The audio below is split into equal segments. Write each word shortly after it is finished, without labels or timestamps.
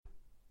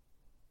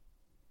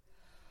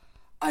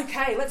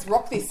Okay, let's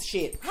rock this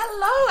shit.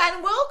 Hello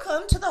and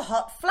welcome to the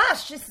Hot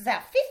Flush. This is our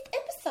 5th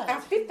episode.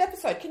 Our 5th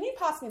episode. Can you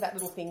pass me that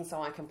little thing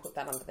so I can put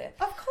that under there?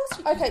 Of course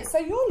you can. Okay, so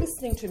you're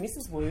listening to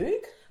Mrs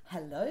Woog.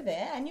 Hello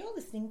there, and you're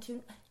listening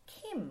to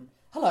Kim.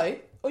 Hello,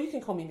 or you can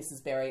call me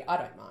Mrs Berry, I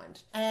don't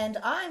mind. And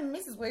I'm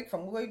Mrs Woog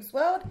from Woog's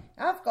World.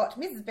 I've got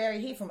Mrs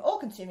Berry here from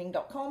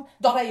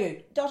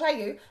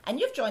allconsuming.com.au, and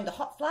you've joined the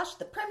Hot Flush,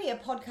 the premier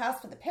podcast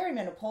for the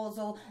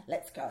perimenopausal.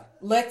 Let's go.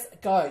 Let's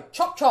go.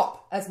 Chop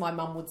chop, as my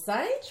mum would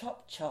say.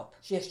 Chop chop.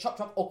 Yes, chop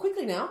chop. Or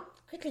quickly now.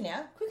 Quickly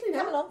now.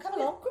 Come along.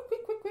 Quick.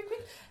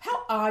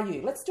 How are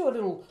you? Let's do a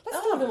little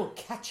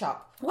catch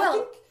up.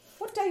 Well,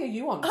 what day are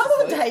you on? I'm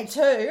on day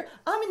 2.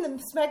 I'm in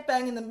the smack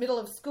bang in the middle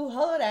of school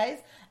holidays,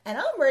 and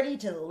I'm ready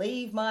to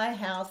leave my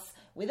house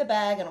with a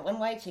bag and a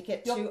one-way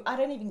ticket to I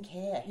don't even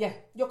care. Yeah,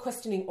 you're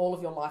questioning all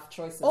of your life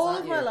choices, all aren't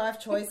of you? my life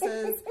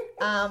choices.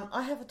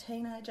 I have a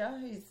teenager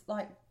who's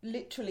like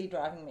literally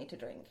driving me to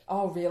drink.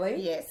 Oh,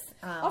 really? Yes.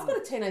 I've got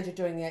a teenager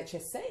doing the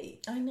HSC.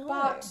 I know.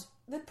 But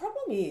the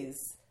problem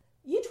is,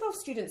 Year 12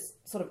 students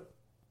sort of,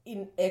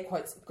 in air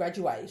quotes,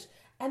 graduate,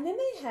 and then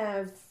they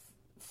have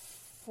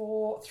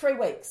 3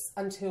 weeks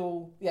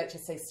until the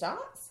HSC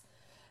starts.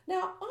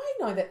 Now, I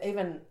know that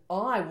even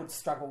I would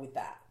struggle with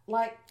that.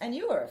 And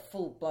you were a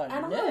full-blown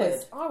and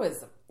nerd. I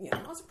was a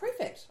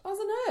prefect. I was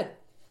a nerd.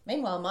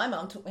 Meanwhile, my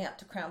mum took me up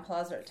to Crown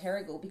Plaza at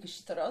Terrigal because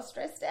she thought I was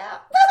stressed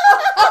out.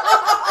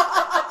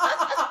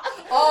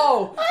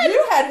 Oh,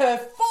 you had her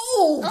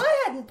fooled.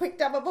 I hadn't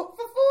picked up a book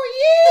for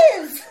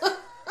 4 years.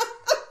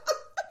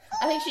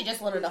 I think she just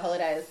wanted a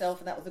holiday herself,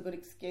 and that was a good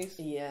excuse.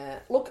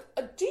 Yeah. Look,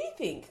 do you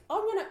think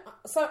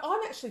So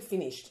I'm actually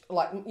finished. We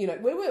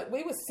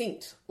were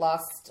synced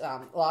last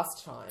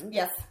time.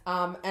 Yes.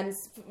 And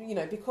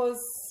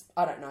because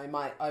I don't know,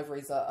 my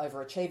ovaries are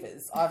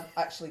overachievers. I've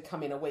actually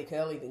come in a week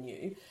early than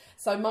you.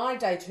 So my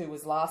day 2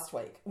 was last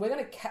week. We're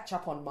going to catch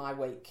up on my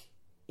week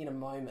in a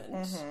moment.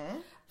 Mm-hmm.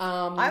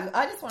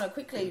 I just want to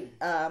quickly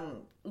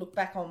look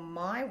back on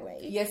my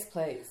week. Yes,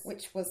 please.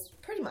 Which was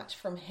pretty much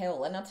from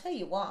hell, and I'll tell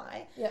you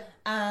why. Yeah.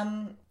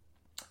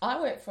 I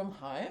work from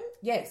home.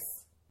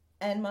 Yes.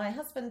 And my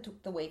husband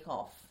took the week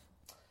off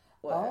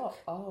work.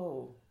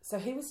 Oh. So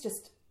he was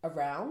just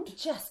around?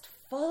 Just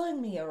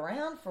following me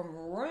around from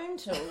room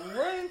to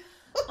room.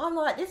 I'm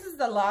like, this is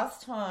the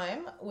last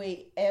time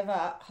we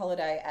ever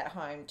holiday at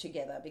home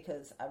together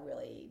because I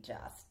really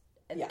just...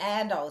 Yeah.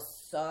 And I was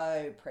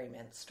so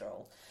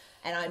premenstrual.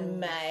 And I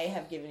may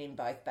have given him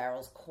both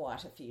barrels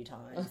quite a few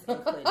times,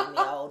 including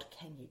the old,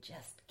 can you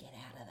just get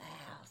out of the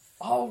house?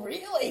 Oh,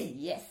 really?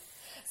 Yes.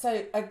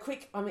 So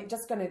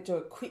just going to do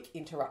a quick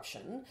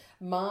interruption.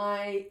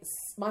 My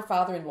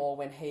father-in-law,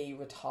 when he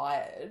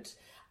retired,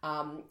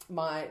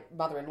 my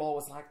mother-in-law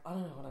was like, I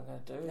don't know what I'm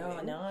going to do. No,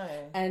 I know.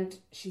 And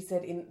she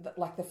said in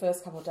the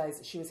first couple of days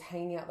that she was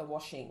hanging out the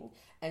washing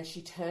and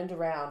she turned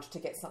around to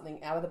get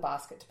something out of the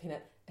basket to pin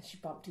it and she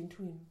bumped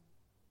into him.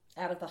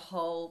 Out of the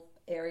whole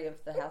area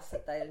of the house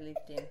that they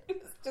lived in.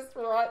 It was just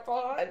right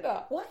behind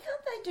her. Why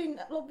can't they do...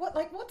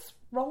 what's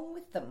wrong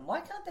with them? Why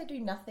can't they do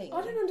nothing?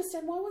 I don't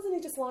understand. Why wasn't he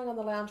just lying on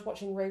the lounge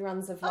watching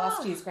reruns of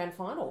last year's grand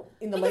final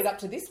in the lead up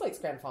to this week's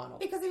grand final?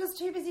 Because he was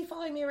too busy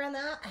following me around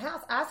the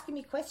house asking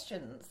me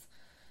questions.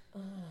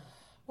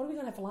 What are we going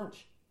to have for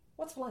lunch?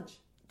 What's for lunch?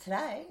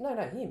 Today? No,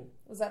 him.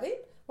 Was that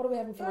it? What are we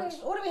having for lunch?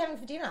 What are we having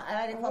for dinner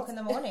at 8 o'clock in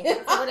the morning?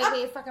 What are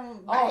we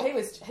fucking... Oh, he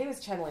was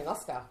channeling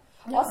Oscar.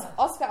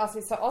 Oscar asked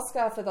me, so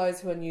Oscar, for those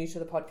who are new to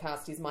the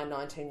podcast, is my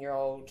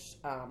 19-year-old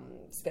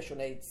special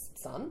needs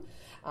son,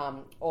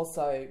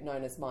 also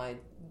known as my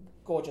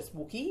gorgeous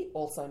Wookie,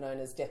 also known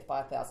as Death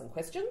by 1,000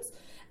 Questions.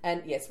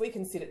 And yes, we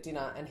can sit at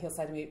dinner and he'll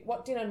say to me,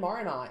 what dinner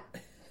tomorrow night?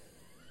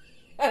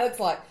 And it's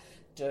like,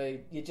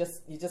 dude, you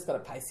just got to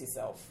pace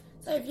yourself.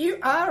 So if you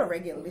are a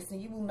regular listener,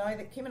 you will know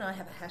that Kim and I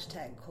have a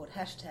hashtag called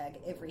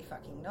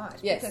 #everyfucking_night.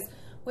 Yes. Because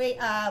we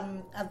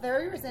are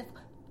very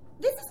resentful.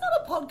 This is not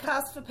a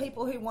podcast for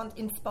people who want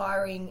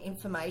inspiring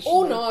information.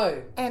 Oh,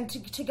 no. And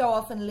to go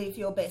off and live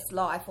your best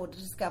life or to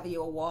discover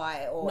your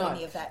why or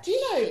any of that. Do you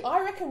know,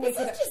 I reckon this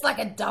is just like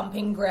a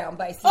dumping ground,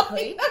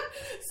 basically.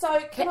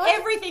 So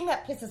everything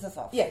that pisses us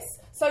off. Yes.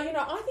 So,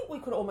 I think we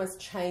could almost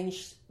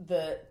change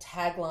the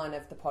tagline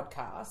of the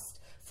podcast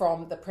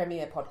from the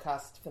premier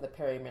podcast for the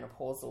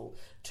perimenopausal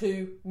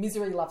to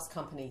Misery Loves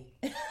Company.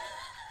 Don't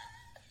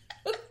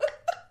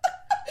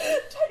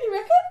you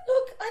reckon?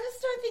 Look, I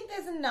just don't think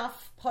there's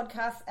enough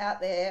podcasts out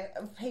there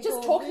of people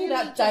just talking really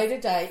about day to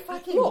day.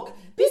 Look,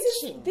 this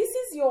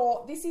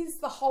is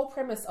the whole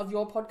premise of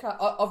your podcast,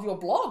 of your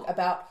blog,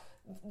 about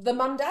the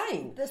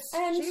mundane, the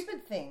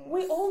stupid things.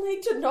 We all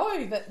need to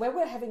know that when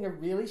we're having a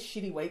really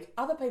shitty week,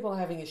 other people are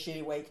having a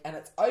shitty week, and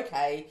it's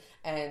okay.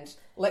 And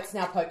let's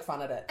now poke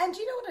fun at it. And do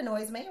you know what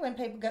annoys me when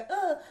people go,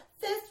 "Oh,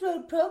 first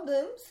world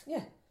problems"?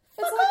 Yeah.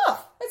 Fuck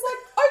off. It's like,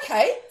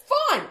 okay,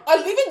 fine. I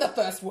live in the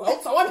first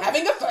world, so I'm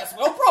having a first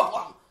world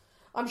problem.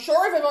 I'm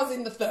sure if I was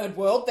in the third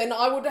world, then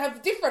I would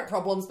have different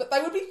problems, but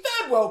they would be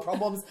third world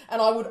problems,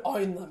 and I would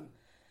own them.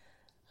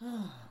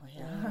 Oh,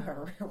 we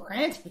are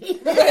ranty.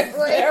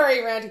 Very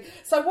ranty.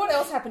 So what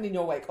else happened in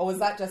your week? Or was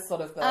that just sort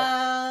of the...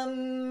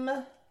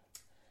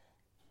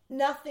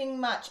 Nothing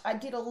much. I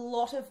did a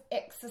lot of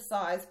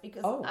exercise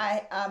because Oh.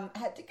 I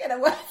had to get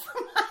away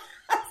from my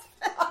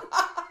husband.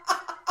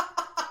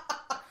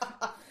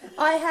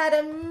 I had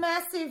a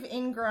massive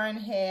ingrown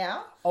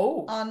hair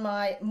on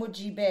my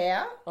mudgy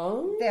bear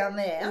down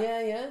there.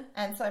 Yeah, yeah.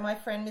 And so my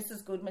friend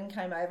Mrs Goodman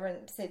came over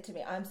and said to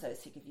me, I'm so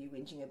sick of you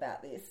whinging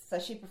about this. So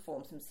she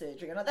performed some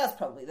surgery, and that was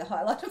probably the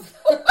highlight of the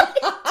week.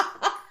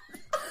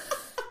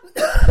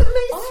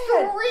 Me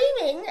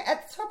screaming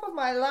at the top of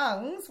my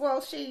lungs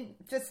while she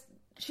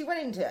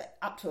went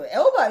up to her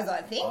elbows,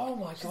 I think. Oh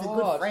my God. She's a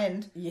good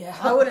friend. Yeah.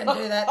 I wouldn't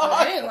do that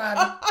to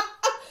anyone.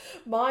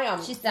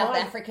 She's South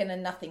African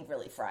and nothing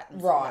really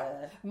frightens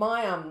her.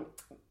 My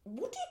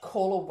what do you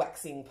call a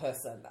waxing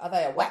person? Are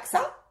they a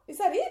waxer? Is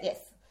that it? Yes.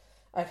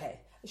 Okay.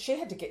 She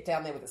had to get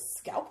down there with a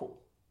scalpel,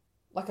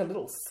 like a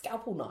little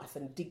scalpel knife,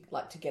 and dig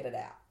to get it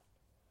out.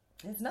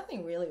 There's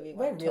nothing really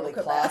We're really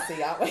talk classy,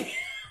 about. aren't we?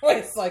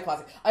 We're so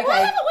classy. Okay. Why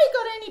haven't we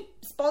got any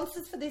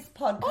sponsors for this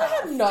podcast? I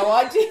have no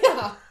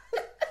idea.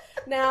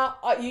 Now,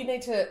 you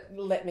need to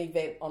let me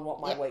vent on what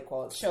my week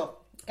was. Sure.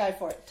 Go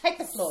for it. Take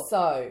the floor.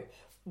 So,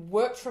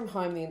 worked from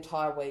home the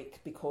entire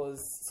week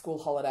because school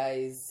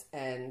holidays,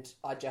 and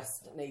I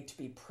just need to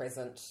be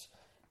present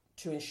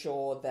to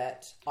ensure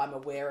that I'm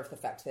aware of the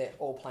fact they're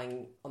all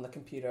playing on the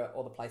computer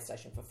or the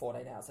PlayStation for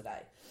 14 hours a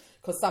day.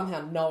 Because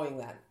somehow knowing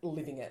that,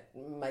 living it,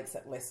 makes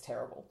it less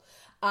terrible.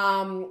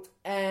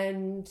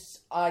 And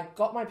I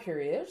got my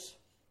period,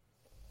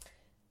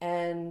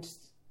 and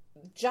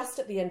just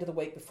at the end of the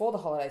week before the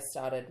holidays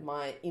started,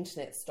 my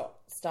internet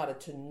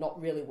started to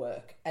not really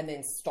work and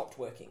then stopped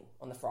working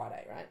on the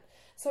Friday, right?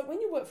 So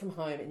when you work from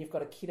home and you've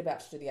got a kid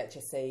about to do the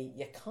HSC,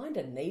 you kind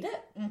of need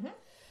it. Mm-hmm.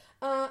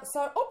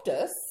 So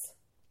Optus,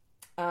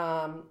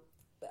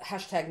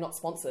 hashtag not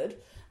sponsored,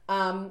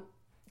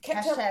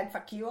 hashtag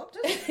fuck you,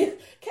 Optus,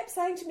 kept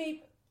saying to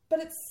me, but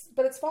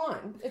it's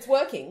fine, it's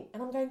working.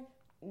 And I'm going,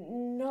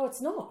 no,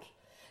 it's not.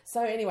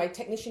 So anyway,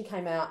 technician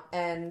came out,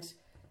 and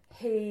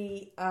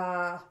he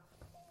had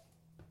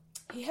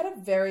a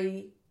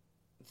very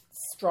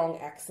strong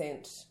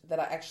accent that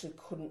I actually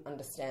couldn't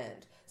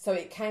understand. So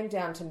it came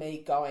down to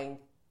me going,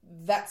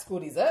 that's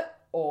good, is it?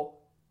 Or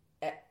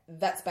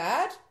that's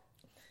bad?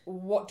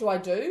 What do I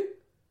do?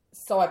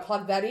 So I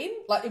plugged that in.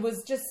 Like, it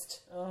was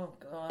just... Oh,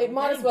 God. It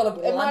might as well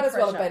have been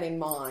in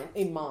mine.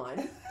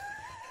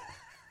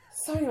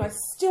 So anyway,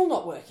 still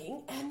not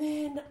working. And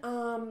then,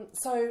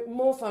 so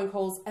more phone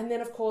calls. And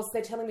then, of course,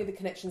 they're telling me the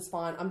connection's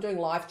fine. I'm doing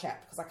live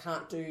chat because I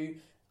can't do...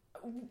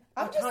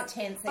 I can't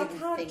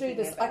do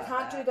this. I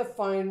can't do the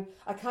phone.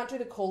 I can't do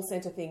the call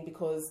centre thing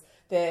because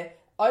they're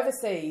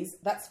overseas.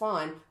 That's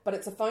fine, but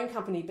it's a phone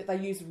company, but they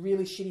use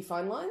really shitty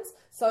phone lines.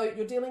 So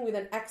you're dealing with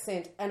an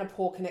accent and a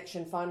poor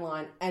connection phone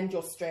line, and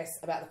your stress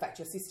about the fact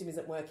your system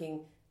isn't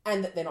working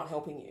and that they're not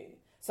helping you.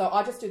 So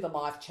I just do the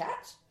live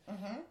chat,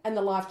 and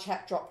the live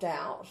chat dropped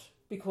out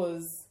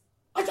because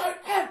I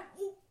don't have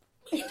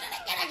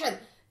internet connection.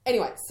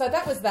 Anyway, so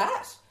that was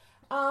that.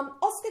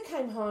 Oscar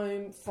came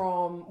home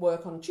from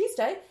work on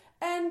Tuesday,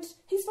 and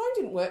his phone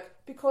didn't work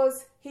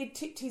because he'd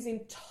tipped his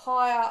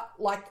entire,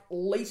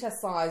 litre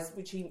size,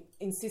 which he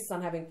insists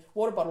on having,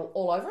 water bottle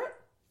all over it.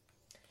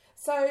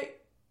 So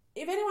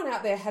if anyone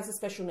out there has a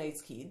special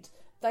needs kid,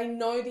 they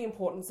know the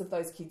importance of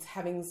those kids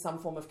having some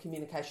form of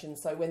communication.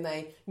 So when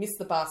they miss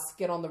the bus,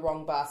 get on the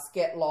wrong bus,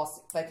 get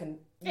lost, they can...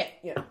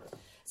 Yeah.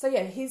 So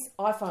yeah, his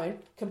iPhone,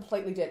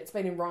 completely dead. It's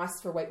been in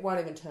rice for a week, won't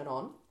even turn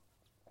on.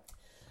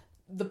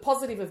 The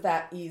positive of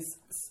that is,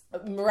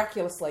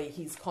 miraculously,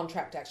 his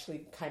contract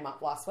actually came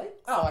up last week.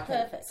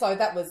 Perfect. So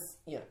that was,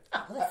 a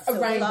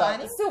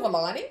rainbow. Silver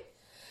lining.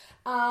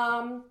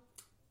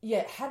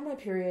 Had my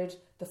period,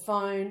 the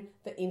phone,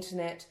 the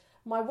internet.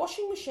 My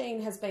washing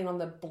machine has been on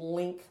the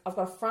blink. I've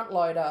got a front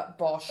loader,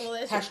 Bosch,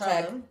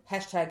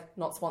 hashtag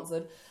not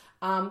sponsored.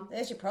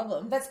 There's your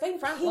problem. That's been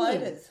front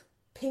loaders.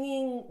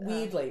 Pinging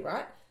weirdly,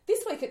 right?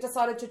 This week it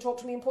decided to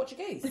talk to me in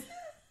Portuguese.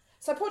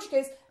 So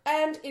Portuguese,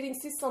 and it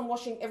insists on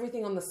washing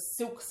everything on the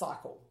silk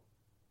cycle.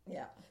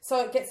 Yeah. So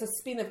it gets a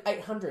spin of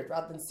 800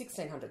 rather than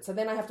 1600. So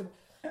then I have to...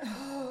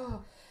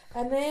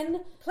 and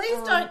then...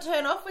 Please don't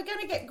turn off. We're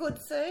going to get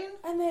good soon.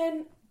 And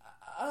then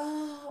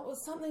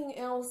something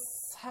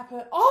else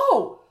happened.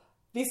 Oh!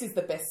 This is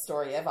the best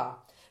story ever.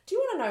 Do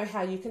you want to know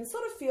how you can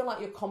sort of feel like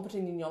you're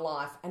competent in your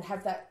life and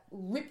have that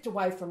ripped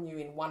away from you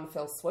in one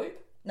fell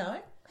swoop? No.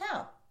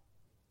 How?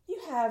 You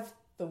have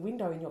the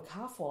window in your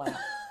car fall out.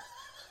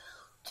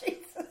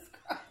 Jesus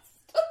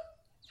Christ.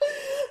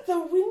 The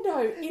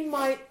window in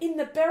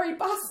the Berry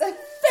bus fell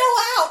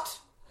out.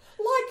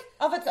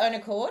 Of its own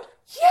accord?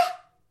 Yeah.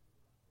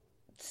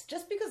 It's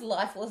just because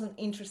life wasn't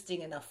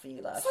interesting enough for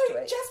you last week.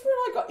 So just when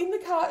I got in the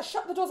car,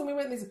 shut the doors, and we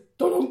went this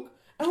dong,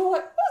 and we're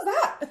like, what was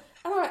that? And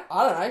I'm like,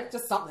 I don't know,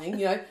 just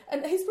something,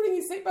 And he's putting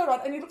his seatbelt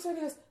on, and he looks at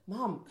me and goes,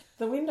 Mum,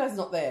 the window's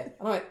not there.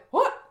 And I went,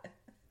 what?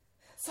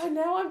 So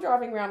now I'm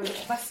driving around with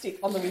plastic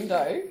on the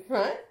window,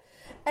 right?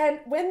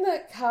 And when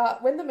the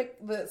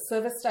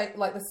service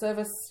the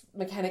service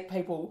mechanic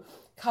people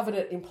covered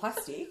it in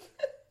plastic,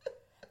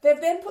 they've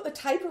then put the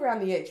tape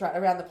around the edge, right,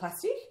 around the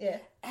plastic. Yeah.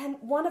 And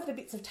one of the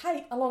bits of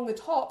tape along the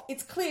top,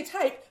 it's clear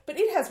tape, but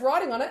it has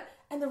writing on it,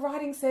 and the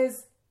writing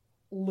says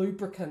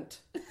lubricant.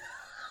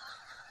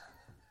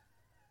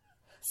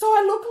 So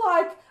I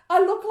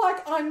look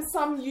like I'm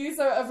some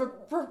user of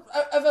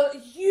a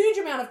huge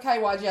amount of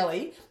KY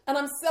jelly, and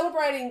I'm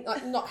celebrating,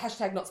 like, not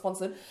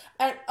sponsored,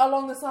 and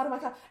along the side of my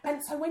car.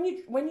 And so when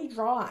you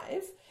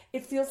drive,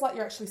 it feels like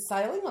you're actually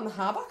sailing on the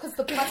harbour because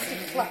the plastic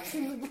flaps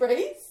in the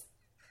breeze.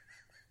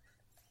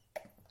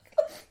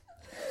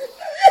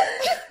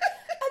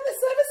 And the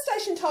service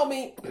station told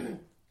me,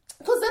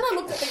 because then I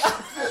looked at the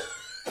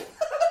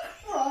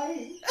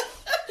Right.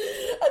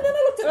 and then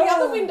I looked at the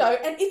other window,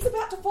 and it's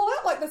about to fall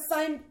out, like the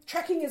same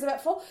tracking is about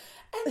to fall.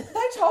 And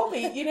they told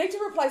me you need to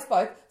replace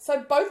both.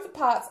 So both the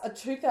parts are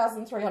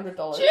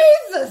 $2,300.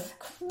 Jesus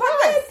But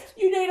then Christ.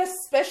 you need a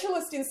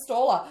specialist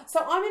installer.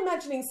 So I'm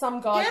imagining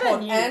some guy Get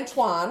called on you.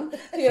 Antoine,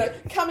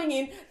 coming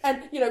in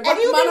and, And he'll be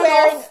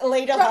wearing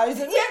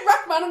lederhosen. Yeah,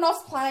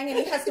 Rachmaninoff's playing, and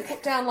he has to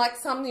put down like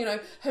some,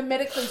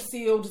 hermetically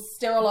sealed,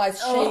 sterilised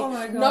sheet. Oh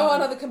my God. No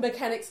one other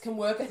mechanics can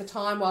work at the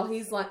time while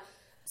he's like...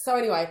 So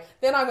anyway,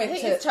 then I went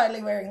He to... is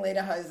totally wearing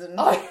lederhosen.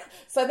 Oh,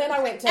 so then I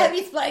went to... And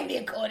he's playing the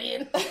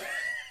accordion.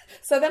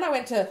 So then I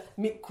went to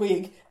Mick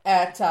Quigg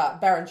at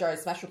Baron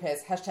Joe's Smash Repairs,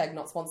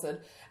 #not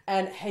sponsored,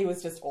 and he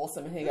was just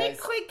awesome. And he goes, Mick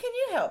Quigg, can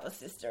you help a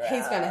sister out?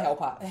 he's going to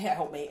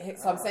help me.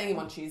 So I'm seeing him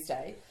on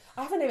Tuesday.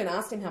 I haven't even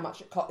asked him how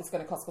much it's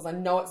going to cost, because I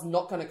know it's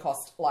not going to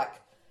cost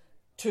like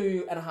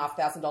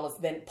 $2,500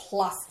 then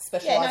plus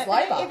specialised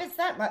labour. If it's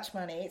that much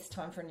money, it's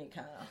time for a new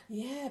car.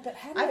 Yeah, but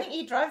how do I think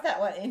you drove that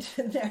one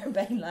into there and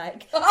been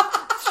like,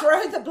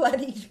 throw the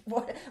bloody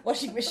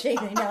washing machine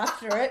in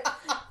after it.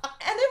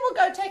 And then we'll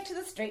go take to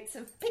the streets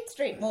of Pitt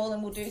Street Mall,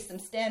 and we'll do some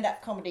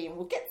stand-up comedy, and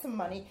we'll get some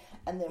money,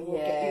 and then we'll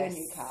get you a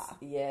new car.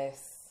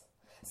 Yes.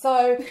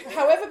 So,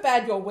 however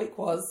bad your week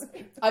was,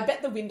 I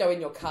bet the window in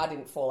your car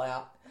didn't fall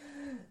out.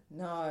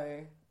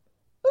 No.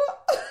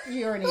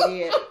 You're an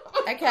idiot.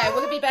 Okay,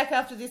 we'll be back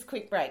after this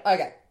quick break.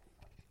 Okay.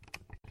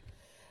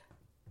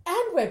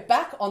 And we're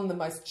back on the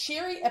most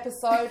cheery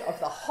episode of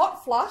the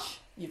Hot Flush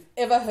you've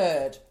ever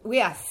heard.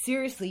 We are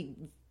seriously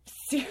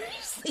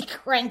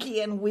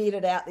cranky and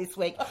weirded out this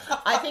week.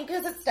 I think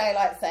because it's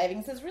daylight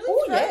savings has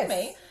really thrown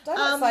me.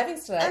 Daylight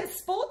savings today. And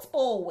sports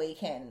ball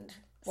weekend.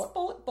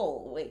 Sport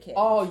ball weekend.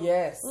 Oh,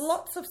 yes.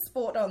 Lots of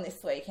sport on this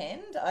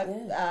weekend.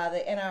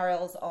 The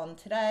NRL's on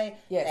today.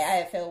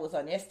 Yes. The AFL was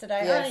on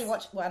yesterday. Yes. I only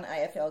watch one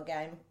AFL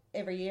game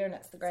every year, and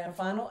it's the grand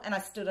final. And I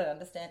still don't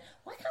understand.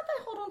 Why can't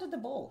they hold on to the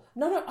ball?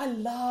 No, I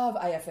love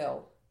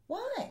AFL.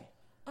 Why?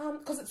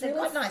 Because it's They've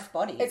really got nice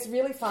bodies. It's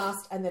really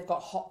fast, and they've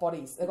got hot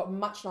bodies. They've got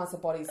much nicer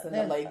bodies than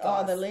the league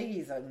guys. Oh, the league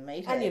is a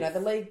meathead. And the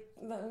league,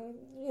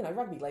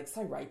 rugby league's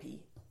so rapey.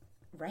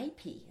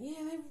 Rapey?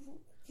 Yeah,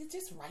 they're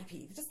just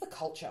rapey. Just the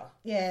culture.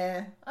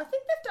 Yeah, I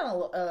think they've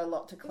done a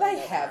lot to clean They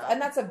that have, up.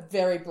 and that's a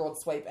very broad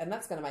sweep, and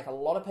that's going to make a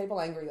lot of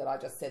people angry that I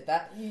just said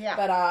that. Yeah.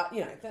 But,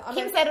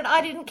 Kim said it,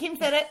 I didn't. Kim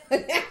said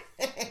it.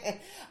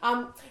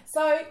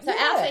 So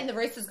our team, the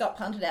Roosters, got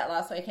punted out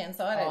last weekend,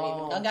 so I don't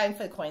even... I'm going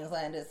for the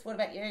Queenslanders. What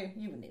about you?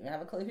 You wouldn't even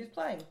have a clue who's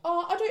playing.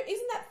 Oh, I do.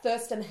 Isn't that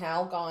Thurston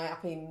Howell guy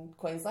up in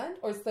Queensland?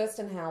 Or is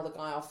Thurston Howell the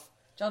guy off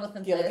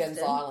Jonathan Gilligan's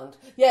Thurston. Island?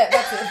 Yeah,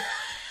 that's it.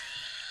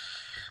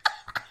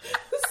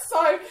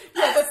 So,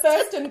 the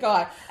Thurston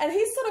guy. And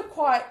he's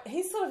quite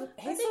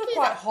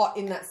hot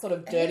in that sort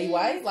of dirty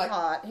way. He's Like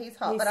hot. He's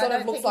hot, he but I sort of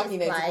don't looks think like he's he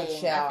needs a good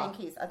playing. shower. I think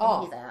he's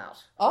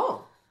out.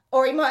 Oh.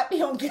 Or he might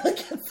be on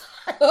Gilligan's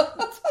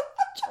Island.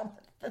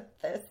 Jonathan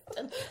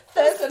Thurston.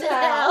 Thurston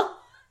Howell.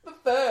 The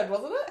third,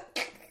 wasn't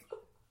it?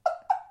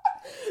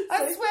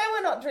 I swear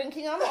we're not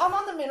drinking. I'm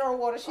on the mineral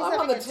water. She's I'm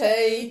having on the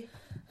tea.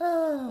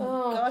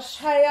 Oh, gosh.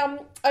 Hey,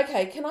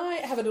 okay, can I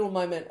have a little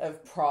moment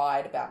of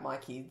pride about my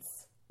kids?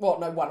 Well,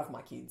 no, one of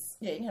my kids.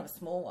 Yeah, you can have a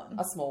small one.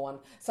 A small one.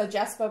 So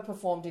Jasper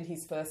performed in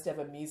his first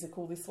ever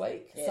musical this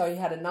week. Yes. So he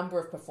had a number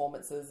of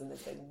performances, and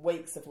there's been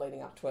weeks of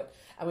leading up to it.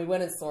 And we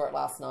went and saw it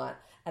last night.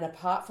 And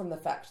apart from the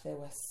fact there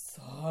were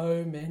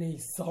so many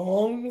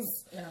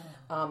songs,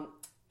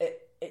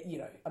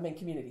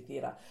 community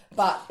theatre.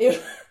 But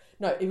it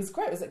was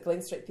great. It was at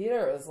Glen Street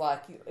Theatre. It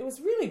was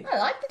really... I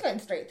like the Glen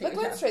Street Theatre.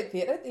 The Glen Street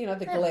Theatre,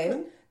 the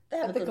Glen. They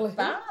have a good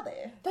bar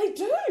there. They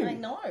do. I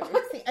know.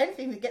 It's the only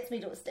thing that gets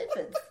me to a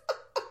Stedford's.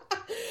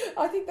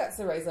 I think that's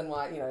the reason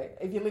why,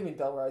 if you live in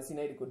Belrose, you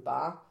need a good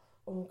bar.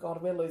 Oh,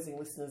 God, we're losing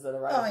listeners at a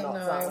rate of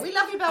knots, aren't we? We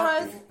love you,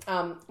 Belrose.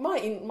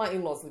 My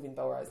in-laws live in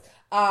Belrose.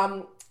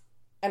 And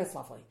it's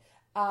lovely.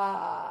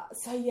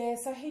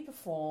 So he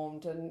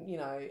performed, and,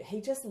 he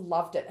just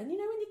loved it. And, when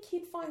your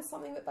kid finds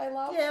something that they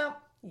love?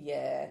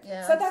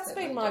 Yeah. So that's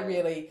been my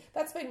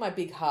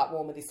big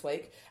heartwarmer this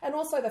week. And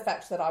also the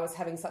fact that I was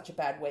having such a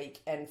bad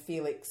week, and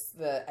Felix,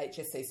 the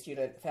HSC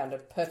student, found a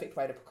perfect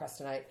way to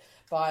procrastinate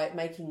by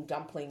making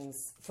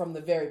dumplings from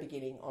the very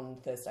beginning on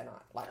Thursday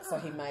night. So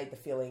he made the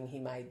filling, he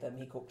made them,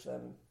 he cooked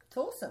them. It's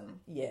awesome.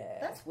 Yeah.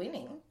 That's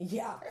winning.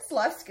 Yeah. That's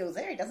life skills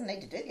there. He doesn't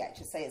need to do the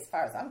HSC as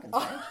far as I'm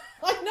concerned.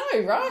 I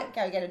know, right?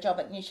 Go get a job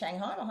at New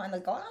Shanghai behind the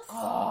glass.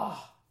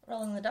 Oh,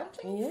 Rolling the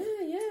dumplings.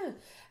 Yeah.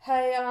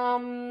 Hey,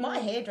 My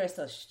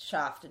hairdresser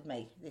shafted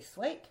me this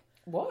week.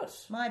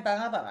 What? My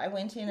barber, I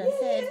went in and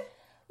said,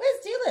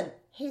 "Where's Dylan?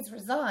 He's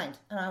resigned."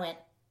 And I went,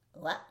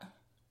 "What?"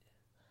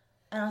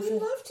 And I You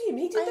said, loved him.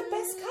 He did the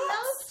best cuts.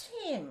 I loved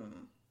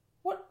him.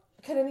 What?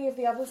 Can any of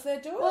the others there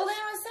do it? Well, then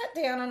I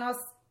sat down and I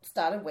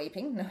started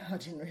weeping. No, I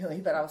didn't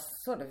really, but I was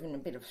sort of in a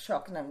bit of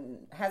shock. And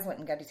then Has went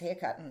and got his hair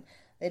cut. And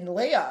then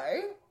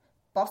Leo,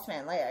 boss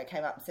man Leo,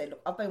 came up and said,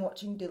 "Look, I've been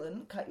watching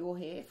Dylan cut your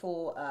hair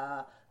for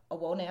a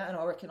while now, and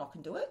I reckon I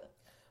can do it."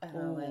 And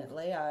I went,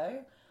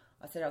 "Leo,"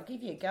 I said, "I'll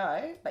give you a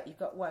go, but you've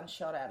got one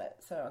shot at it.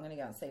 So I'm going to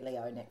go and see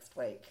Leo next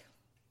week."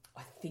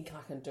 I think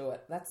I can do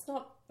it. That's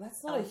not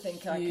I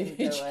think I can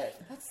do it.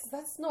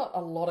 That's not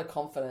a lot of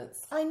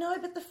confidence. I know,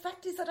 but the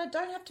fact is that I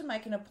don't have to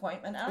make an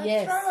appointment. I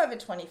Yes. throw over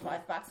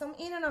 $25. I'm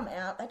in and I'm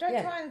out. They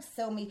don't try and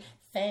sell me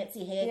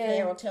fancy hair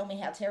care or tell me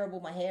how terrible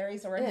my hair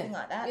is or anything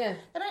like that. Yeah.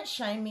 They don't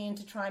shame me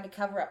into trying to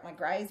cover up my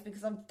greys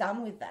because I'm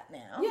done with that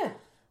now. Yeah.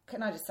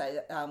 Can I just say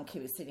that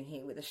Kip is sitting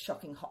here with a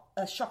shocking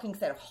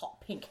set of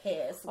hot pink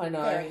hairs. I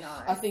know. Very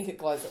nice. I think it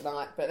glows at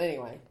night, but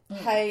anyway.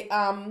 Hey,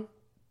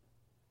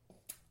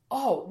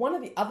 one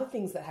of the other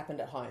things that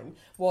happened at home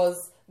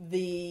was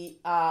the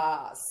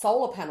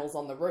solar panels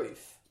on the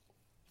roof.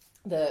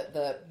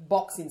 The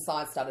box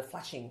inside started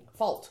flashing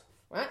fault,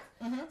 right?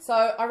 Mm-hmm. So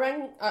I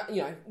rang,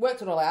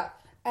 worked it all out,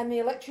 and the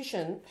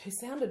electrician, who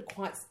sounded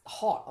quite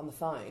hot on the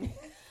phone,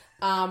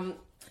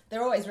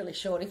 They're always really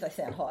short if they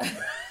sound hot.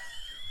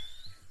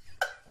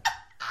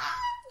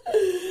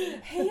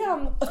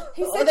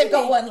 he said they've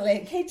got one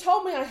leg. He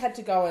told me I had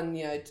to go and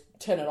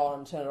turn it on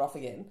and turn it off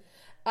again.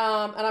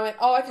 And I went,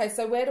 "Oh, okay.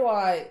 So where do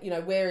I,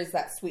 where is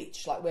that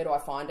switch? Like, where do I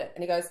find it?"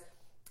 And he goes,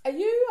 "Are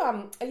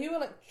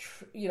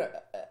you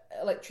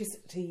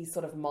electricity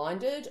sort of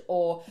minded,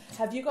 or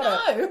have you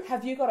got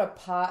a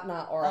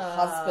partner or a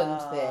husband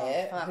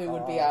there who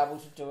would be able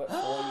to do it for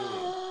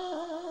you?"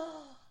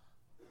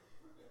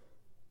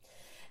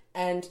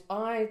 And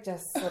I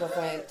just sort of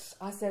went,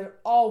 I said,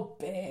 "Oh,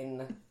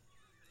 Ben,"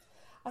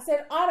 I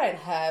said, "I don't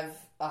have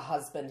a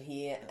husband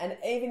here, and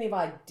even if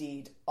I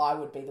did, I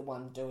would be the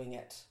one doing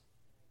it."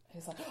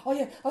 He's like, "Oh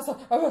yeah, I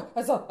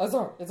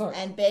saw.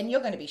 And Ben, you're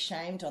going to be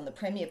shamed on the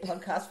premiere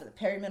podcast for the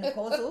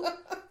perimenopausal as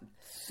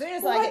soon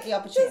as I get the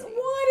opportunity.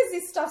 Why does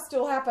this stuff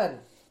still happen?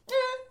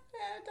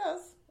 Yeah, it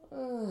does.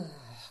 Oh,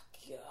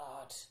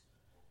 God.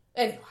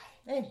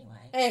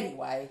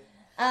 Anyway.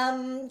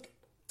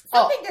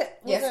 Something that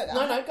was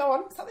go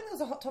on. Something that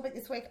was a hot topic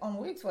this week on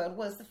Woog's World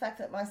was the fact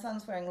that my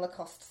son's wearing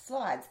Lacoste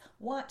slides,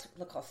 white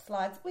Lacoste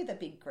slides with a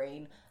big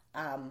green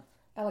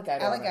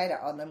alligator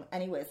on them,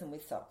 and he wears them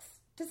with socks.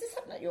 Does this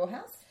happen at your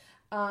house?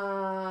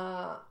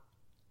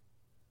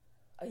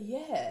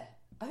 Yeah.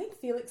 I think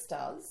Felix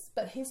does,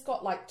 but he's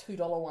got like $2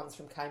 ones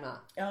from Kmart.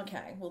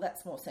 Okay, well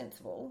that's more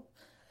sensible.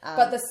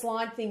 But the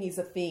slide thing is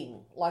a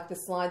thing. Like, the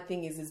slide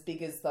thing is as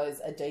big as those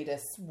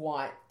Adidas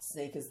white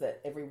sneakers that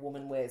every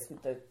woman wears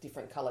with the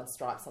different coloured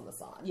stripes on the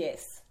side.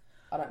 Yes.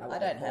 I don't know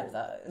what I don't have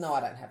those. No,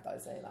 I don't have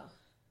those either.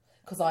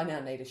 Because I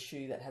now need a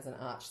shoe that has an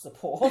arch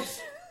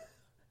support.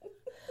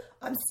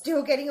 I'm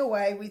still getting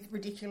away with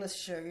ridiculous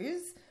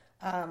shoes,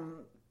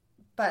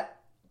 but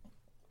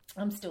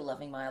I'm still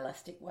loving my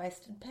elastic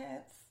waisted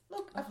pants.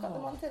 Look, I've got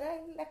them on today,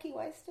 lacky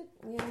waisted.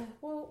 Yeah,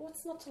 well,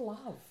 what's not to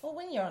love? Well,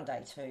 when you're on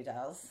day 2,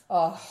 Dales.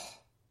 Oh.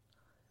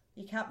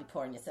 You can't be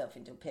pouring yourself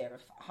into a pair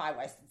of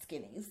high-waisted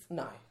skinnies.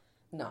 No.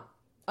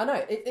 I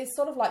know, it's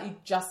sort of like you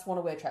just want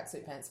to wear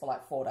tracksuit pants for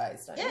like 4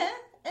 days, don't you?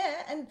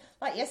 Yeah, and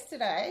like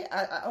yesterday,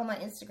 on my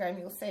Instagram,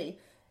 you'll see,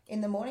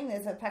 in the morning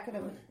there's a packet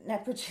of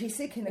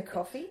Naprogesic and a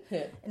coffee.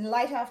 Yeah. In the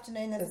late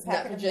afternoon there's a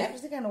packet of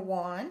Naprogesic and a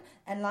wine.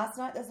 And last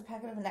night there's a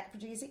packet of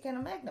Naprogesic and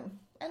a Magnum.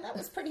 And that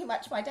was pretty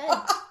much my day.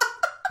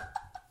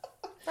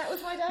 That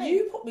was my day.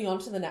 You put me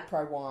onto the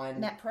Napro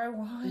wine. Napro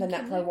wine. The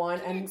Napro wine.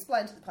 Can you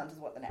explain to the punters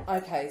what the Napro wine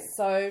is? Okay,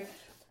 so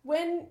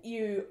when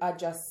you are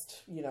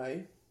just,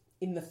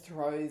 in the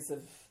throes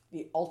of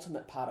the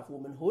ultimate part of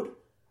womanhood,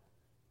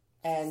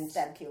 and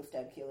stab, kill in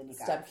your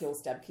guts.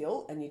 Stab,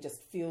 kill, and you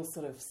just feel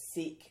sort of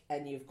sick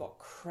and you've got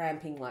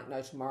cramping like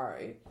no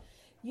tomorrow,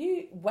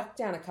 you whack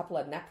down a couple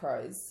of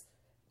Napros,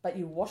 but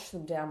you wash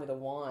them down with a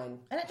wine.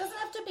 And it doesn't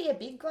have to be a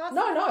big glass.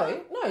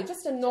 No,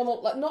 just a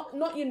normal, like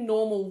not your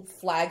normal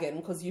flagon,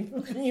 because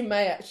you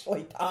may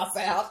actually pass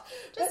out.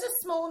 Just a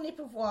small nip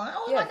of wine.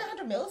 Oh, like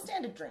 100 mils,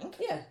 standard drink.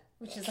 Yeah.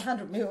 Which is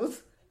 100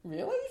 mils.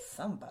 Really?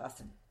 Some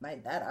bastard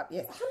made that up,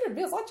 yes. 100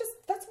 mils,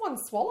 that's one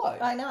swallow.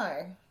 I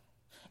know.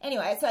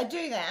 Anyway, so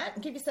do that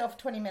and give yourself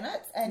 20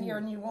 minutes and you're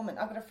a new woman.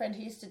 I've got a friend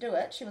who used to do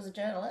it. She was a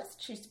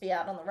journalist. She used to be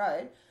out on the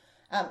road.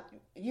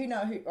 You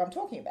know who I'm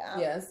talking about.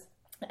 Yes.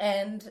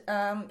 And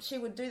she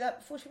would do that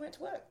before she went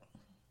to work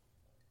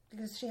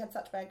because she had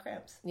such bad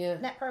cramps. Yeah.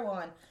 Napro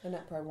wine. The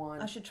Napro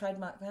wine. I should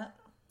trademark that.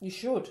 You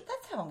should.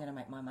 That's how I'm going to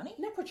make my money.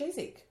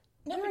 Naprogesic.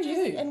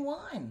 Naprogesic and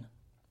wine.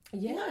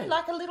 Yeah.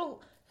 Like a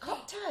little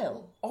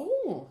cocktail.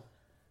 Oh.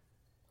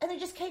 And then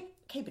just keep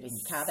it in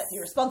your car. That's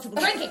irresponsible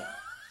drinking.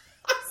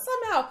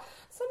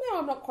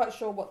 somehow I'm not quite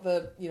sure what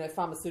the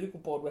pharmaceutical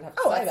board would have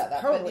to Oh, say it's about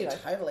that. probably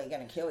But, totally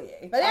going to kill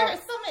you. But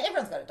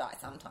everyone's got to die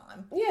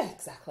sometime. yeah,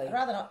 exactly. I'd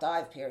rather not die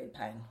of period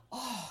pain.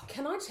 Oh,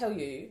 can I tell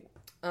you?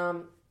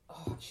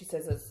 She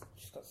says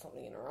she's got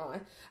something in her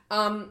eye.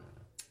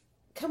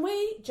 Can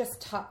we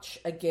just touch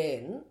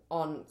again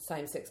on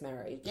same-sex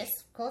marriage? Yes,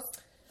 of course.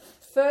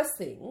 First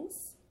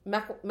things,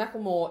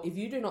 Macklemore, if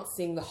you do not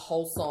sing the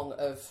whole song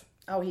of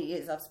Oh, he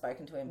is. I've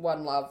spoken to him.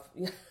 One Love,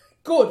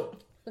 good.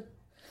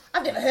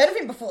 I've never heard of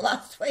him before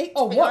last week.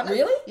 Oh, what, honest.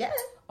 really? Yeah.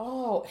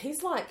 Oh,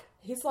 he's like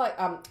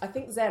I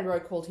think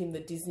Xandro called him the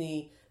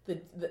Disney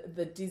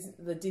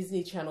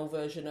Channel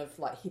version of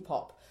like hip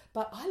hop.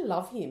 But I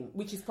love him,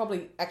 which is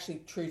probably actually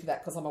true to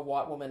that because I'm a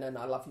white woman and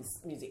I love his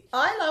music.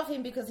 I love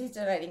him because he's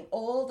donating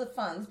all the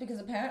funds, because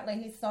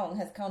apparently his song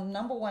has come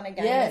 #1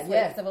 again this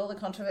week because of all the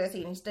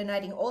controversy, and he's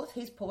donating all of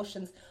his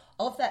portions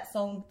of that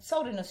song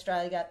sold in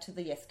Australia to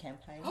the Yes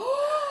campaign.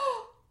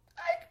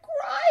 I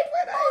cried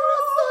when I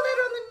saw that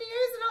on the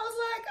news, and I was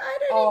like, I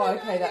don't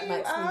even know that who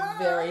makes you me are.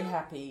 very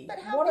happy. But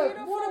how What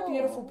a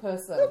beautiful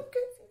person. Look,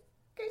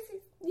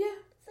 Goosey. Yeah.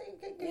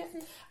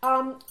 Goosey.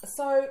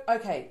 So,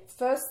 okay,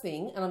 first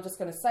thing, and I'm just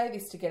going to say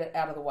this to get it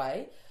out of the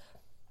way.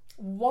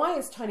 Why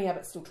is Tony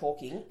Abbott still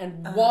talking?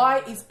 And why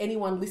is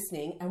anyone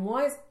listening? And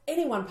why is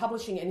anyone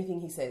publishing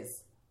anything he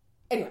says?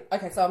 Anyway,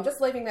 okay, so I'm just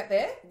leaving that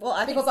there.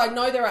 Well, because I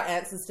know there are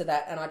answers to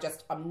that and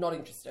I'm not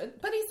interested.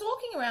 But he's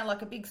walking around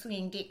like a big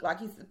swinging dick, like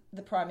he's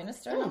the Prime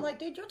Minister. And I'm like,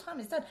 dude, your time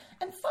is done.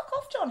 And fuck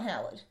off, John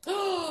Howard.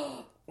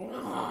 Fuck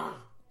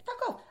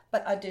off.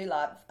 But I do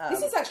love...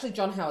 this is actually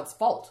John Howard's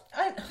fault.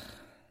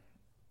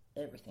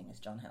 Everything is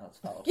John Howard's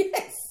fault.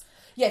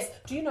 Yes.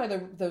 Do you know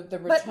the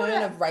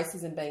return of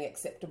racism being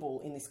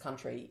acceptable in this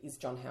country is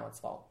John Howard's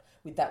fault?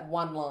 With that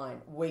one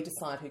line, we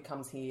decide who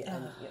comes here.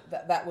 And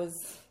that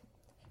was...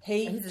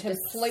 He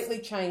completely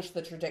changed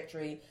the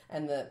trajectory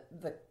and the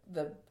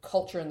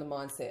culture and the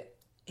mindset.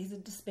 He's a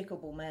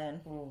despicable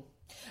man.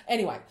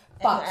 Anyway,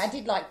 but... I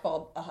did like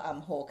Bob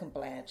Hawke and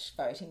Blanche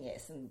voting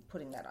yes and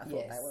putting that. I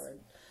thought they were...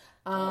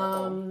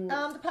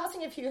 the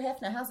passing of Hugh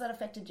Hefner, how's that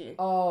affected you?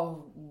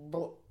 Oh,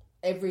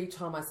 every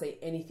time I see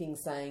anything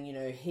saying,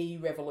 he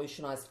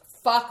revolutionised...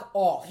 Fuck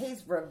off.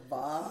 He's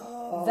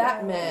revived.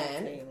 That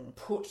man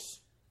put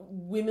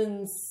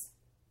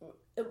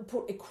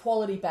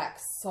equality back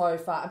so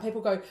far. And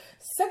people go,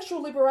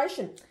 sexual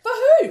liberation. For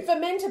who? For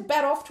men to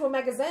bat off to a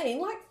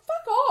magazine? Like,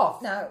 fuck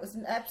off. No, it was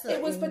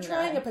absolutely... It was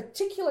portraying a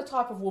particular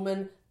type of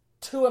woman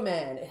to a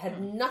man. It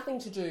had nothing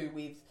to do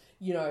with,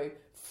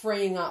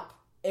 freeing up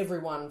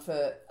everyone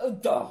for...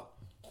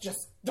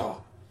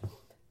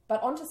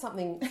 But onto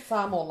something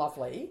far more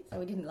lovely. So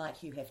we didn't like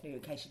Hugh Hefner,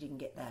 in case you didn't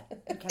get that.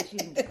 In case you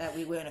didn't get that,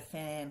 we weren't a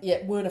fan.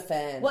 Yeah, weren't a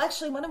fan. Well,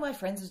 actually, one of my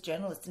friends was a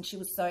journalist, and she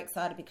was so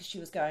excited because she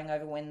was going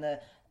over when the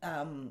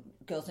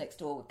Girls Next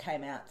Door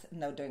came out,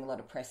 and they were doing a lot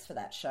of press for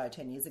that show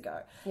 10 years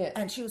ago. Yeah.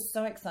 And she was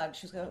so excited.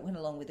 She went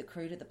along with the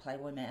crew to the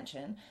Playboy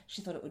Mansion.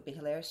 She thought it would be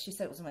hilarious. She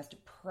said it was the most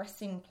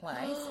depressing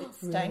place. It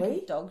stank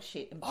of dog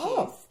shit and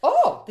piss.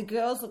 The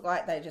girls looked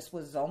like they just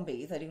were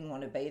zombies. They didn't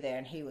want to be there,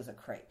 and he was a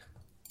creep.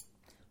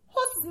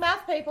 Horse's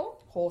mouth,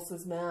 people.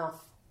 Horse's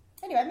mouth.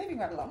 Anyway, moving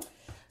right along.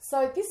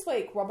 So this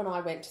week, Rob and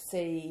I went to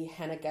see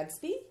Hannah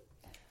Gadsby.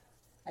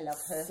 I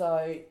love her.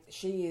 So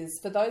she is,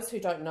 for those who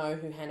don't know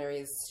who Hannah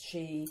is,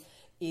 she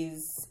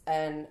is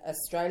an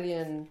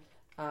Australian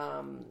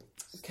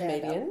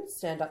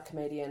stand-up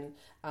comedian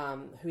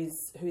who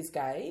is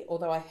gay,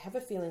 although I have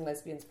a feeling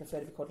lesbians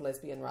prefer to be called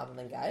lesbian rather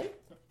than gay.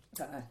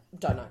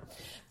 Don't know.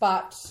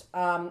 But,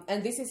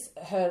 and this is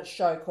her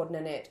show called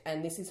Nanette,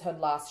 and this is her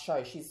last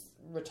show. She's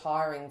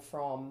retiring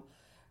from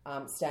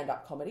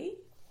stand-up comedy.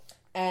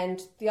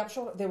 And the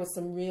upshot, there were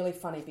some really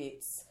funny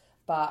bits,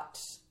 but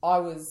I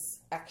was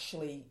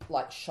actually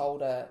like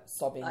shoulder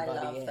sobbing by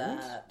the end.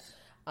 That.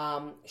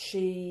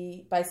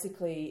 She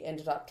basically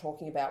ended up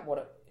talking about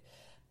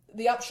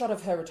the upshot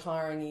of her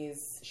retiring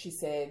is, she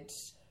said,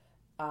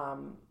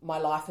 my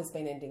life has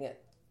been ending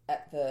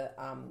at the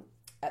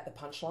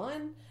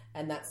punchline,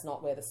 and that's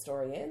not where the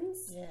story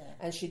ends. Yeah.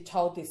 And she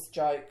told this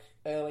joke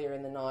earlier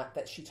in the night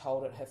that she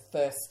told at her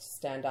first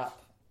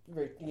stand-up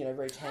routine.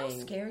 How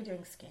scary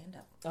doing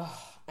stand-up.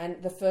 Oh,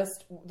 and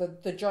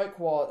the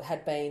joke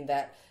had been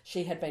that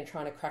she had been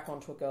trying to crack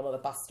onto a girl at a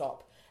bus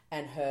stop,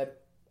 and her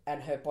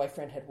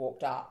boyfriend had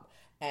walked up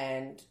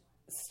and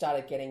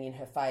started getting in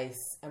her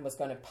face and was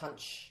going to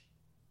punch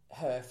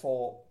her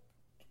for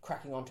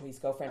cracking onto his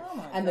girlfriend.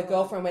 And the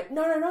girlfriend went,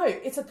 no,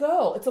 it's a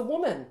girl, it's a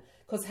woman.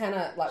 Because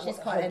Hannah, like,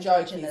 her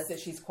joke is that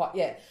she's quite,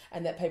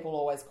 and that people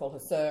always call her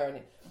sir.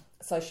 And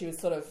so she was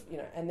sort of,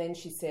 and then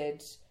she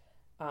said,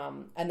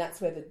 and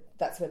that's where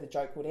the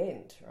joke would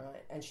end,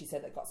 right? And she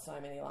said that got so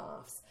many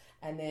laughs.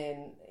 And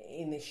then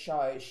in this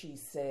show, she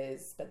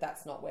says, but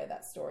that's not where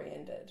that story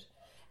ended.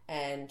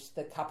 And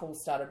the couple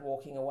started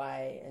walking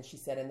away, and she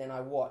said, and then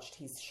I watched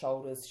his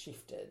shoulders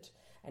shifted,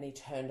 and he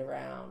turned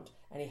around,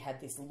 and he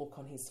had this look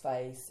on his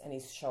face, and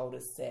his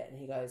shoulders set, and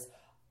he goes,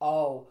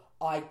 oh,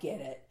 I get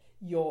it.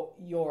 You're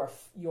a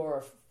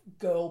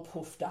girl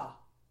poofter.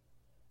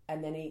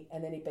 And then he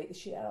beat the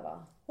shit out of her.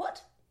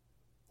 What?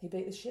 He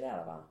beat the shit out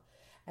of her.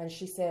 And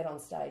she said on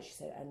stage, she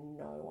said, and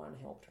no one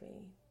helped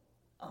me.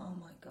 Oh,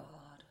 my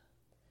God.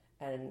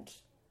 And,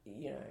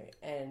 you know,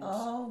 and...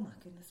 Oh, my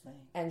goodness me.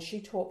 And she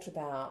talked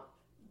about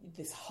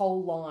this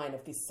whole line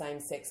of this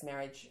same-sex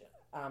marriage,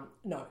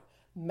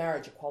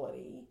 marriage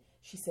equality.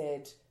 She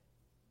said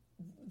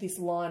this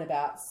line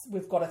about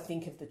we've got to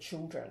think of the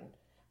children.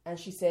 And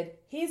she said,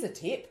 here's a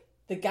tip.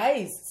 The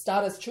gays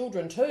start as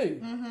children too.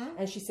 Mm-hmm.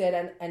 And she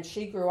said, and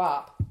she grew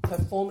up, her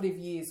formative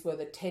years were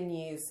the 10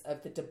 years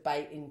of the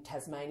debate in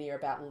Tasmania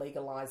about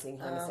legalising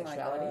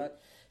homosexuality. Oh,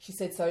 she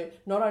said, so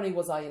not only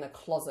was I in a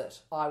closet,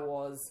 I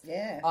was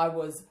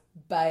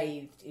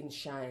bathed in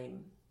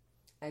shame.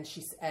 And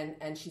she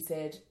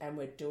said, and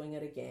we're doing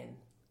it again.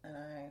 I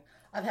know.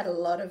 I've had a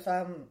lot of,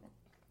 I've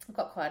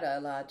got quite a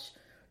large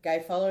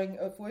gay following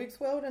of Woog's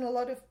World, and a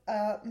lot of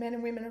men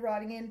and women are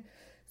writing in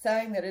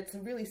saying that it's a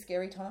really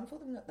scary time for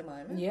them at the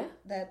moment. Yeah.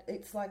 That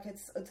it's like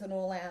it's an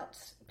all-out,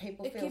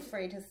 people feel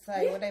free to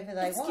say whatever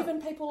they want. It's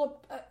given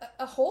people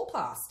a hall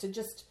pass to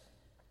just...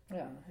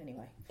 Yeah,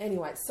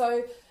 Anyway,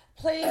 so...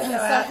 Please go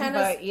out and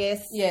vote,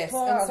 yes. Yes,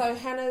 and so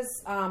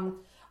Hannah's... I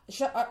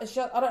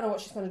don't know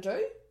what she's going to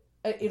do.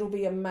 It'll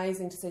be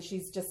amazing to see.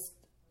 She's just...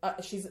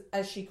 she's,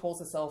 as she calls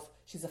herself,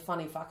 she's a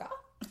funny fucker.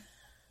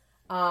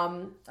 I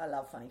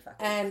love funny fuckers.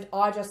 And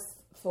I just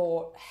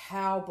thought,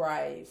 how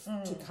brave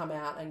to come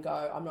out and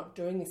go, I'm not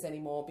doing this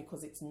anymore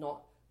because it's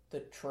not the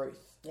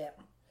truth. Yeah.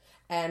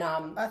 And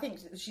I think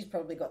she's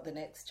probably got the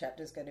next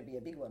chapter's going to be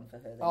a big one for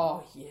her then.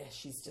 Oh, yeah,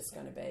 she's just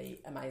going to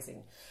be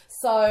amazing.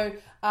 So,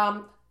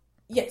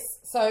 yes,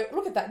 so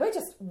look at that. We're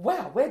just,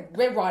 wow,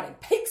 we're riding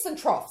peaks and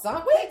troughs,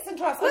 aren't we? Peaks and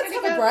troughs. Let's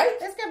have a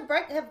break. Let's have a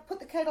break, put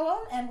the kettle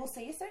on, and we'll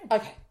see you soon.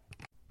 Okay.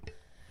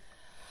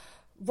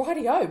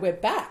 Rightio, we're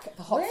back at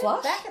the Hot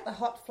Flush. We're back at the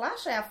Hot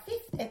Flush, our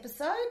 5th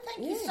episode.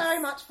 Thank you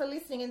so much for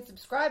listening and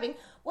subscribing.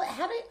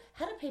 How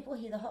do people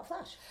hear the Hot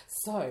Flush?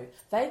 So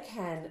they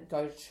can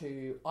go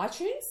to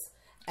iTunes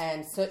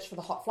and search for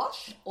the Hot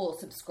Flush, or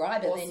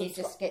subscribe, and then you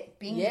just get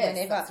binged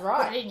whenever. That's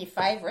right. Put it in your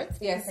favourites.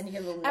 Yes, and you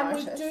get a little and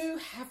notice. we do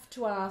have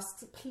to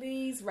ask,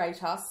 please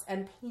rate us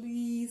and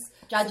please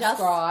Judge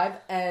subscribe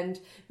us. And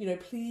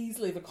please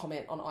leave a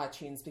comment on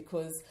iTunes,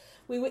 because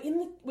we were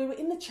in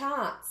the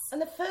charts.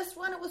 And the first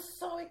one, it was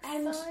so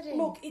exciting. And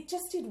look, it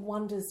just did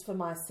wonders for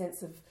my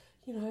sense of,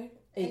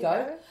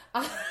 ego.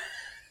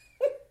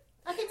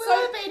 I think we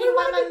were beating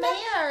Mamma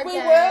Mia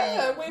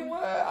again. We were.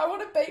 I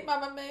want to beat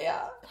Mamma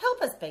Mia.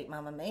 Help us beat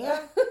Mamma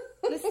Mia.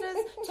 Listeners,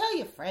 tell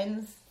your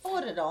friends.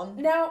 Forward it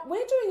on. Now,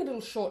 we're doing a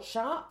little short,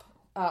 sharp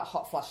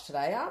Hot Flush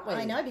today, aren't we?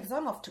 I know, because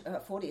I'm off to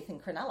 40th in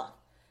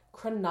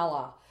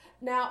Cronulla.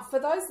 Now, for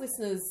those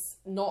listeners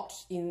not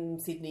in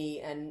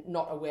Sydney and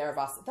not aware of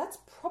us, that's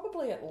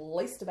probably at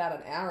least about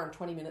an hour and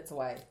 20 minutes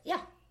away.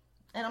 Yeah.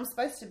 And I'm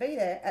supposed to be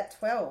there at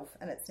 12,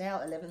 and it's now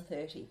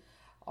 11:30.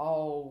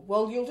 Oh,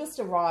 well, you'll just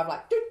arrive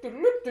like...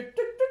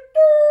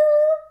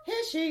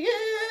 Here she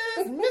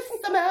is, Miss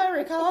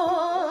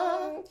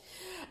America.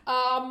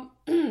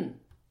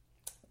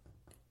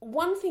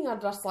 One thing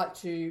I'd just like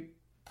to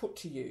put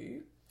to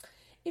you,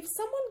 if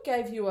someone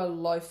gave you a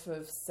loaf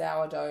of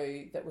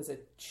sourdough that was a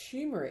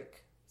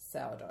turmeric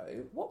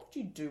sourdough, what would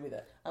you do with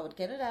it? I would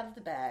get it out of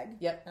the bag.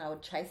 Yep. And I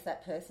would chase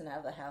that person out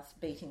of the house,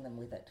 beating them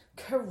with it.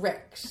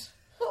 Correct.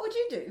 What would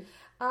you do?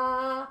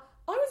 I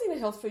was in a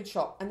health food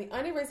shop, and the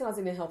only reason I was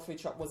in a health food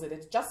shop was that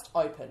it had just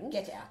opened.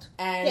 Get out.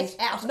 And Get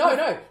out.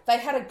 No. They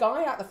had a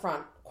guy out the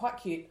front, quite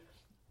cute,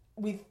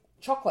 with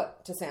chocolate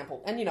to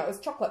sample. And, it was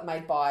chocolate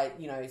made by,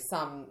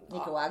 some...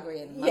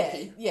 Nicaraguan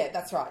monkey. Yeah,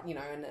 that's right,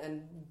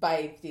 and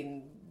bathed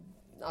in...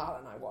 I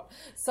don't know what.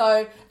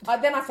 So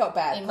then I felt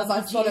bad because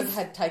I sort of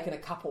had taken a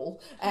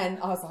couple, and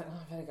I was like,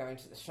 I better go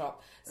into the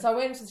shop. So I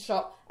went into the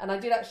shop, and I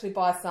did actually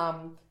buy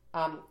some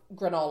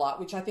granola,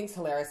 which I think is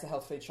hilarious. The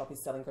health food shop is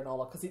selling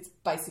granola because it's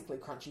basically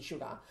crunchy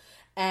sugar.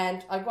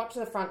 And I got to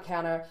the front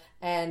counter,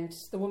 and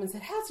the woman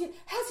said, "How's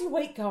your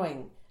week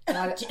going?"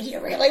 And Do you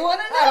really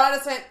want to know? And I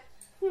just went,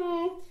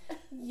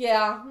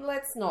 yeah,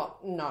 let's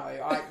not.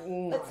 No,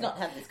 let's not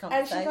have this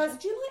conversation. And she goes,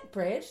 "Do you like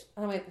bread?"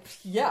 And I went,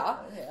 "Yeah."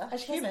 Yeah. And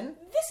she Human. goes,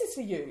 "This is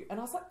for you."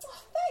 And I was like,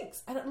 "Oh,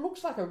 thanks." And it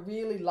looked like a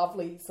really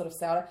lovely sort of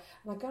sourdough.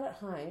 And I got it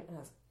home, and I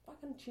was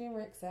fucking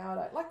turmeric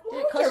sourdough. Like, did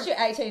it cost you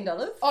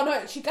 $18? Oh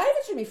no, she gave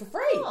it to me for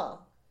free. Oh,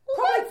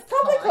 well,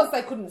 probably because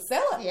they couldn't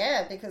sell it.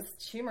 Yeah, because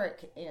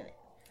turmeric in it.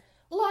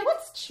 Like,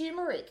 what's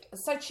turmeric?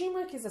 So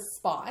turmeric is a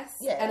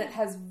spice, and it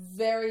has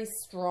very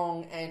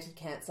strong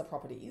anti-cancer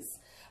properties.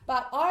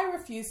 But I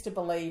refuse to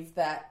believe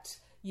that,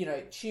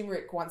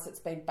 turmeric, once it's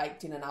been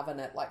baked in an oven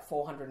at like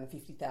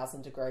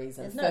 450,000 degrees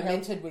and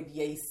fermented with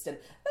yeast, and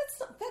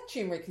that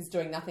turmeric is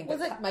doing nothing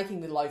but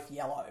making the loaf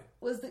yellow.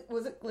 Was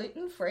it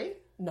gluten-free?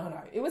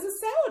 No. It was a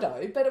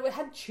sourdough, but it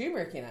had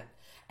turmeric in it.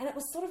 And it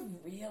was sort of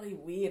really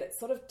weird. It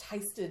sort of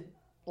tasted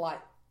like...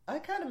 I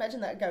can't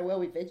imagine that would go well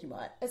with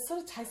Vegemite. It sort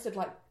of tasted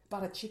like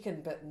butter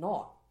chicken, but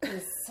not. It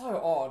was so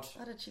odd.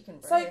 Butter chicken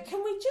bread. So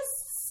can we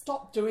just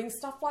stop doing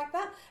stuff like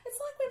that? It's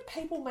like when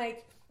people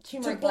make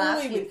turmeric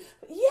lattes.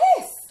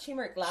 Yes,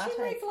 turmeric lattes.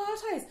 Turmeric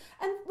lattes.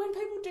 And when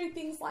people do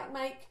things like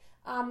make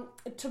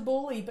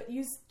tabbouleh, but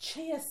use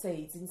chia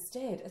seeds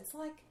instead. It's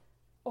like,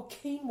 or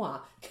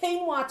quinoa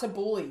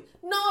tabbouleh.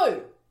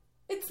 No,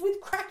 it's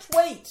with cracked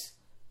wheat.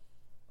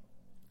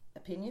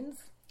 Opinions.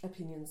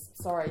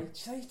 Sorry,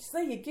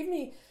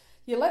 see,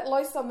 you let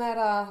loose on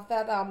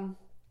that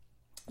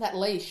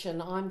leash,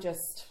 and I'm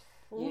just.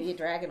 You're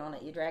dragging on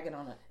it.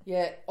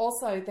 Yeah.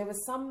 Also, there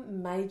was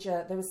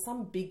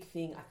some big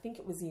thing. I think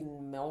it was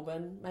in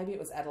Melbourne. Maybe it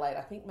was Adelaide.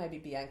 I think maybe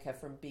Bianca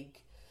from Big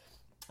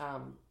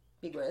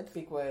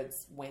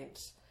Words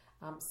went.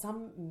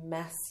 Some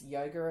mass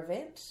yoga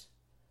event.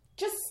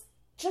 Just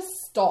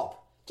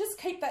stop. Just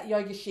keep that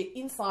yoga shit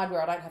inside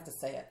where I don't have to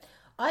see it.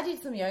 I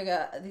did some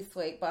yoga this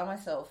week by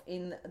myself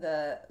in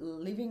the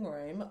living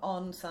room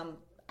on some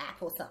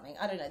app or something.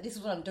 I don't know. This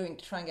is what I'm doing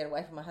to try and get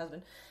away from my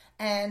husband.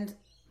 And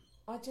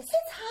it's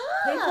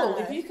hard. People,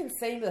 if you can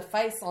see the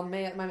face on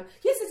me at the moment,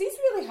 yes, it is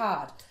really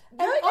hard.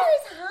 Yoga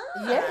is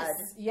hard.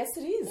 Yes,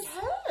 it is. It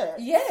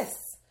hurts.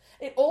 Yes,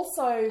 it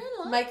also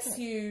makes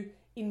you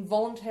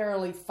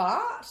involuntarily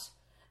fart,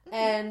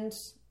 and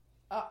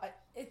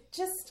it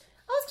just.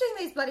 I was doing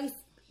these bloody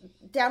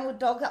downward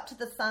dog up to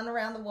the sun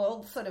around the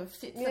world sort of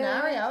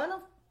scenario, and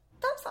I've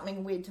done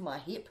something weird to my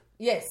hip.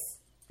 Yes.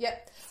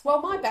 Yep.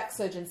 Well, my back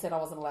surgeon said I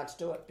wasn't allowed to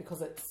do it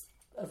because it's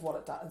of what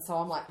it does. And so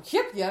I'm like,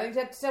 yep, you only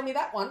had to tell me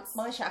that once.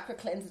 My chakra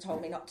cleanser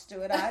told me not to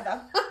do it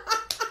either.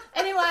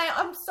 Anyway,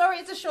 I'm sorry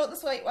it's a short and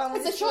sweet one.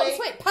 It's a short and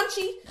sweet.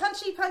 Punchy.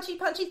 Thank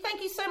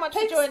you so much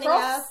for joining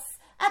us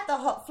at the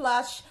Hot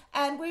Flush,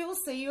 and we will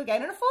see you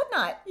again in a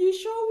fortnight. You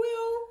sure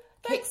will.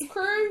 Thanks,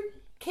 crew.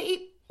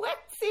 Keep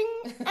waxing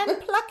and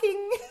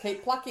plucking.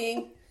 Keep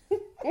plucking.